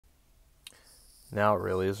Now it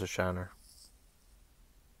really is a shiner.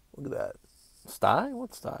 Look at that. Sty?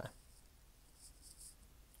 What sty?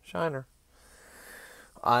 Shiner.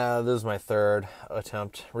 This is my third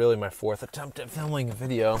attempt, really my fourth attempt at filming a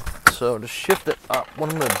video. So to shift it up,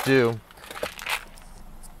 what I'm going to do,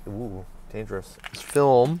 ooh, dangerous, is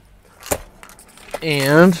film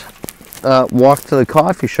and walk to the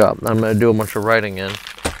coffee shop that I'm going to do a bunch of writing in.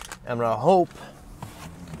 I'm going to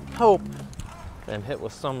hope, and hit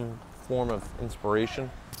with some form of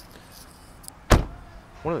inspiration.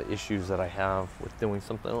 One of the issues that I have with doing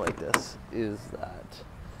something like this is that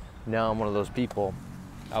now I'm one of those people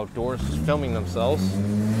outdoors filming themselves,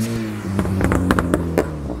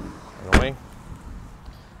 annoying,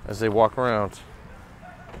 as they walk around.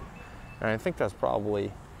 And I think that's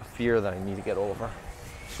probably a fear that I need to get over.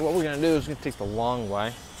 So what we're gonna do is we're gonna take the long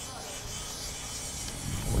way.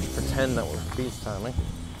 Let's pretend that we're FaceTiming.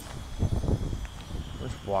 We're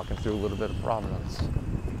just walking through a little bit of Providence.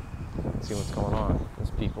 See what's going on.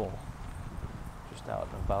 There's people just out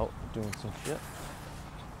and about doing some shit.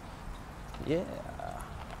 Yeah.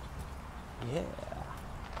 Yeah.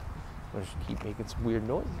 We'll just keep making some weird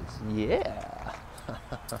noises. Yeah.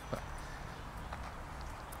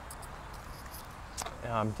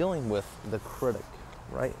 I'm dealing with the critic,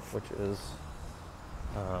 right? Which is,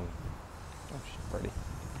 oh, she's pretty.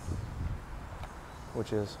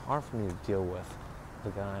 Which is hard for me to deal with. The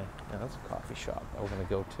guy, yeah, that's a coffee shop that we're gonna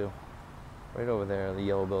go to. Right over there, the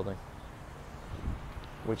yellow building.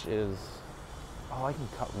 Which is, oh, I can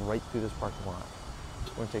cut right through this parking lot.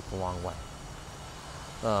 It's gonna take the long way.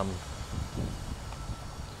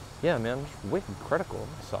 Yeah, man, I'm just wicked critical of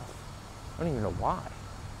myself. I don't even know why.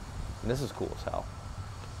 And this is cool as hell.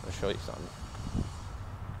 I'm gonna show you something.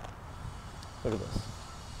 Look at this.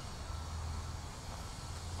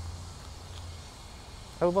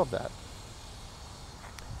 I would love that.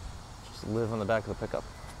 Just live on the back of the pickup.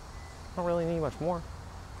 I don't really need much more.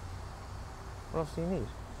 What else do you need?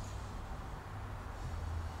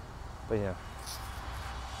 But yeah,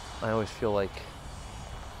 I always feel like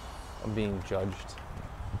I'm being judged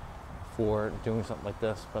for doing something like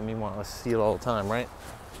this, but meanwhile I see it all the time, right?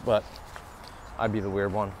 But I'd be the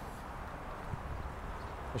weird one.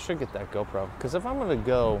 I should get that GoPro, because if I'm gonna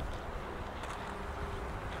go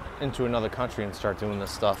into another country and start doing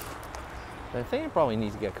this stuff, then I think I probably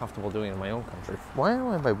need to get comfortable doing it in my own country. Why don't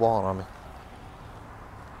I have my wallet on me?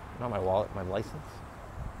 Not my wallet, my license.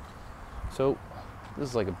 So this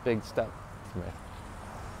is like a big step for me.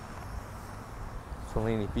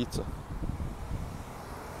 Fellini pizza.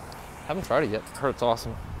 Haven't tried it yet. Heard it's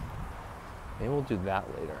awesome. Maybe we'll do that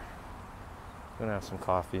later. I'm gonna have some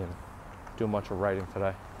coffee and do a bunch of writing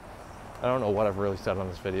today. I don't know what I've really said on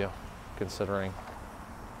this video, considering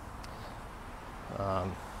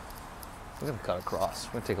I'm gonna cut across.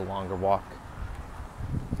 I'm gonna take a longer walk.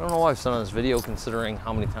 I don't know why I've said on this video, considering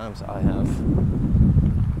how many times I have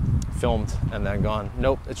filmed and then gone,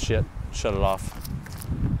 nope, it's shit, shut it off.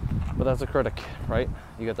 But that's a critic, right?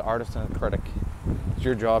 You got the artist and the critic. It's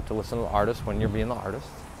your job to listen to the artist when you're being the artist.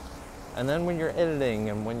 And then when you're editing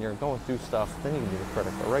and when you're going through stuff, then you can be the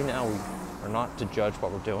critic. But right now, we are not to judge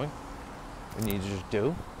what we're doing. We need to just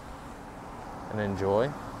do and enjoy,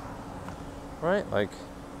 right? Like,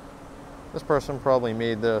 this person probably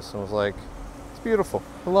made this and was like, it's beautiful,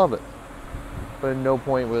 I love it. But at no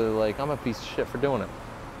point were they like, I'm a piece of shit for doing it.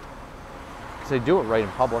 Because they do it right in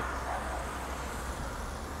public,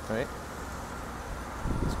 right?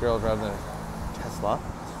 This girl driving a Tesla,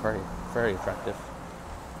 it's very, very attractive.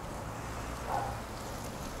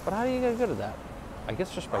 But how do you get good at that? I guess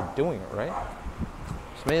just by doing it, right?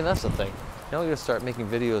 So maybe that's the thing. Now I'm gonna start making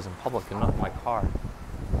videos in public and not in my car.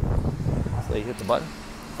 So you hit the button?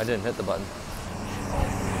 I didn't hit the button.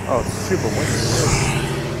 Oh, it's super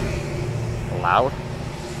windy. Loud.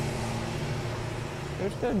 You're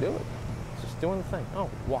just gonna do it. It's just doing the thing. Oh,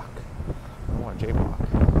 walk. I want to jaywalk.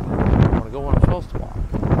 I want to go when I'm supposed to walk.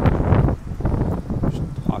 Just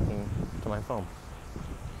talking to my phone,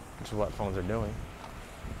 which is what phones are doing.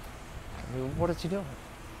 I mean, what is he doing?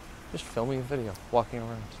 Just filming a video, walking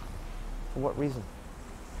around. For what reason?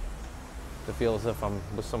 To feel as if I'm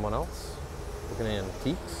with someone else? Looking at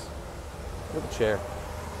antiques? Look at the chair.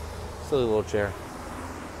 Silly little chair.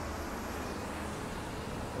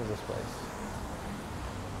 What is this place?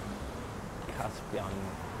 Caspian.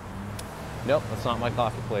 Nope, that's not my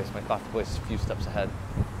coffee place. My coffee place is a few steps ahead.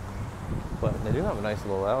 But they do have a nice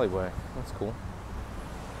little alleyway. That's cool.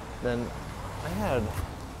 Then I had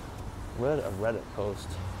read a Reddit post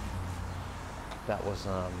that was,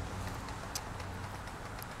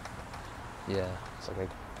 yeah, it's like I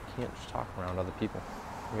can't just talk around other people.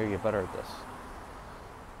 I gotta get better at this.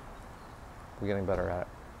 We're getting better at it.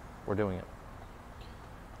 We're doing it.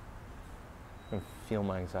 I can feel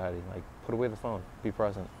my anxiety. Like, put away the phone. Be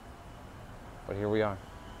present. But here we are,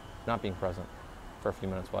 not being present for a few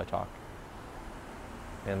minutes while I talk.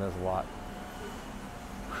 And there's a lot.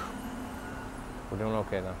 We're doing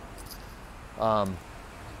okay though.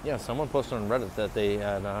 Yeah, someone posted on Reddit that they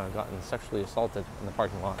had gotten sexually assaulted in the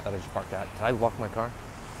parking lot that I just parked at. Did I lock my car?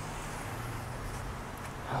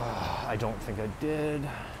 I don't think I did.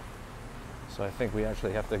 So I think we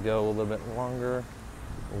actually have to go a little bit longer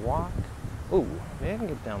walk. Ooh, maybe I can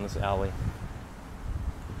get down this alley.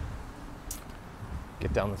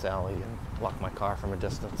 Get down this alley and lock my car from a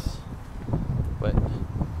distance. But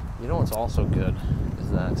you know what's also good is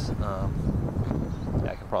that,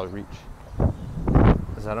 yeah, I can probably reach,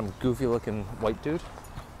 is that I'm a goofy looking white dude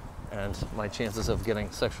and my chances of getting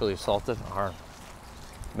sexually assaulted are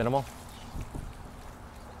minimal.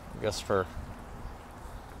 I guess for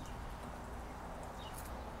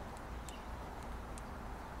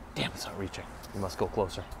damn, it's not reaching. You must go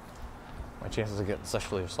closer. My chances of getting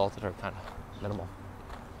sexually assaulted are kind of minimal.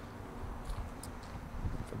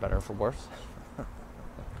 For better or for worse.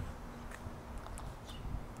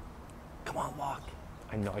 Come on, walk.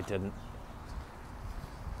 I know I didn't.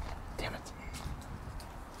 Damn it.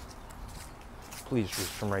 Please reach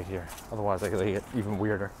from right here. Otherwise I could get even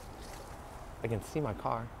weirder. I can see my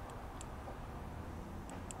car.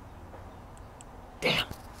 Damn.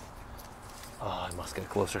 Oh, I must get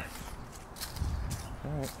closer.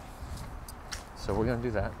 All right. So we're gonna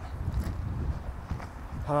do that.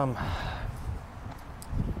 Kind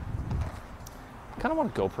of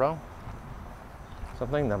want a GoPro.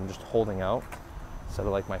 Something that I'm just holding out instead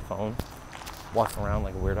of like my phone, walking around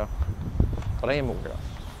like a weirdo. But I am a weirdo.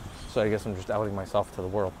 So I guess I'm just outing myself to the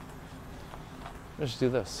world. Let's just do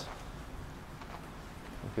this.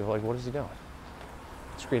 And people are like, what is he doing?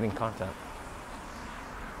 It's creating content.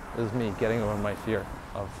 This is me getting over my fear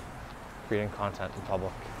of creating content in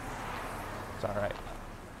public. It's all right.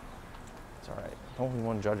 It's all right. The only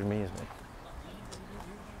one judging me is me.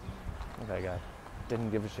 Okay, guy. Didn't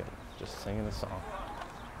give a shit. Just singing a song.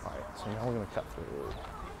 All right, so now we're gonna cut through.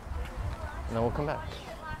 And then we'll come back.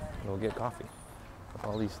 And we'll get coffee with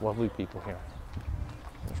all these lovely people here.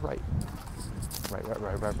 It's right. Right.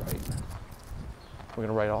 We're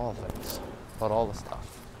gonna write all the things about all the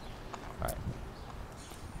stuff. All right.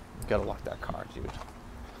 Gotta lock that car, dude.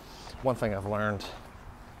 One thing I've learned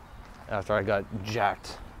after I got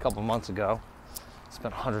jacked a couple months ago,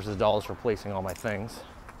 spent hundreds of dollars replacing all my things.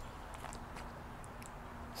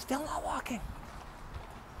 Still not walking.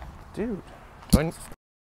 Dude.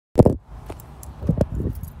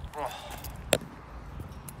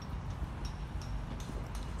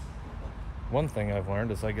 One thing I've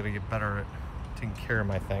learned is I gotta get better at taking care of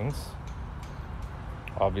my things.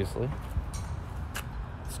 Obviously.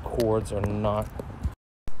 These cords are not...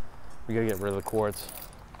 We gotta get rid of the cords.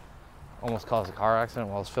 Almost caused a car accident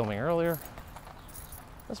while I was filming earlier.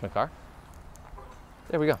 That's my car.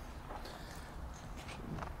 There we go.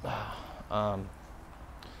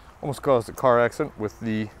 Almost caused a car accident with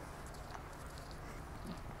the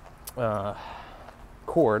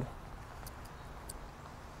cord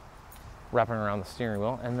wrapping around the steering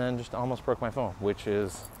wheel, and then just almost broke my phone, which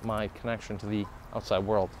is my connection to the outside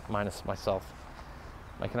world, minus myself.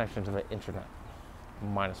 My connection to the internet,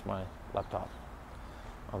 minus my laptop.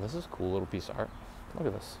 Oh, this is a cool little piece of art. Look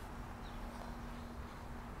at this.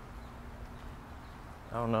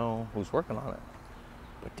 I don't know who's working on it,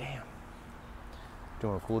 but damn.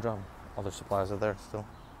 Doing a cool job. All the supplies are there still.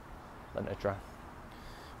 Letting it dry.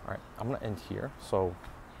 All right, I'm gonna end here so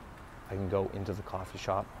I can go into the coffee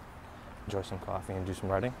shop, enjoy some coffee and do some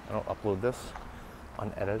writing. I don't upload this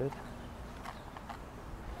unedited.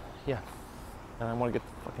 Yeah, and I wanna get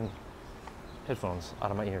the fucking headphones out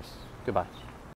of my ears. Goodbye.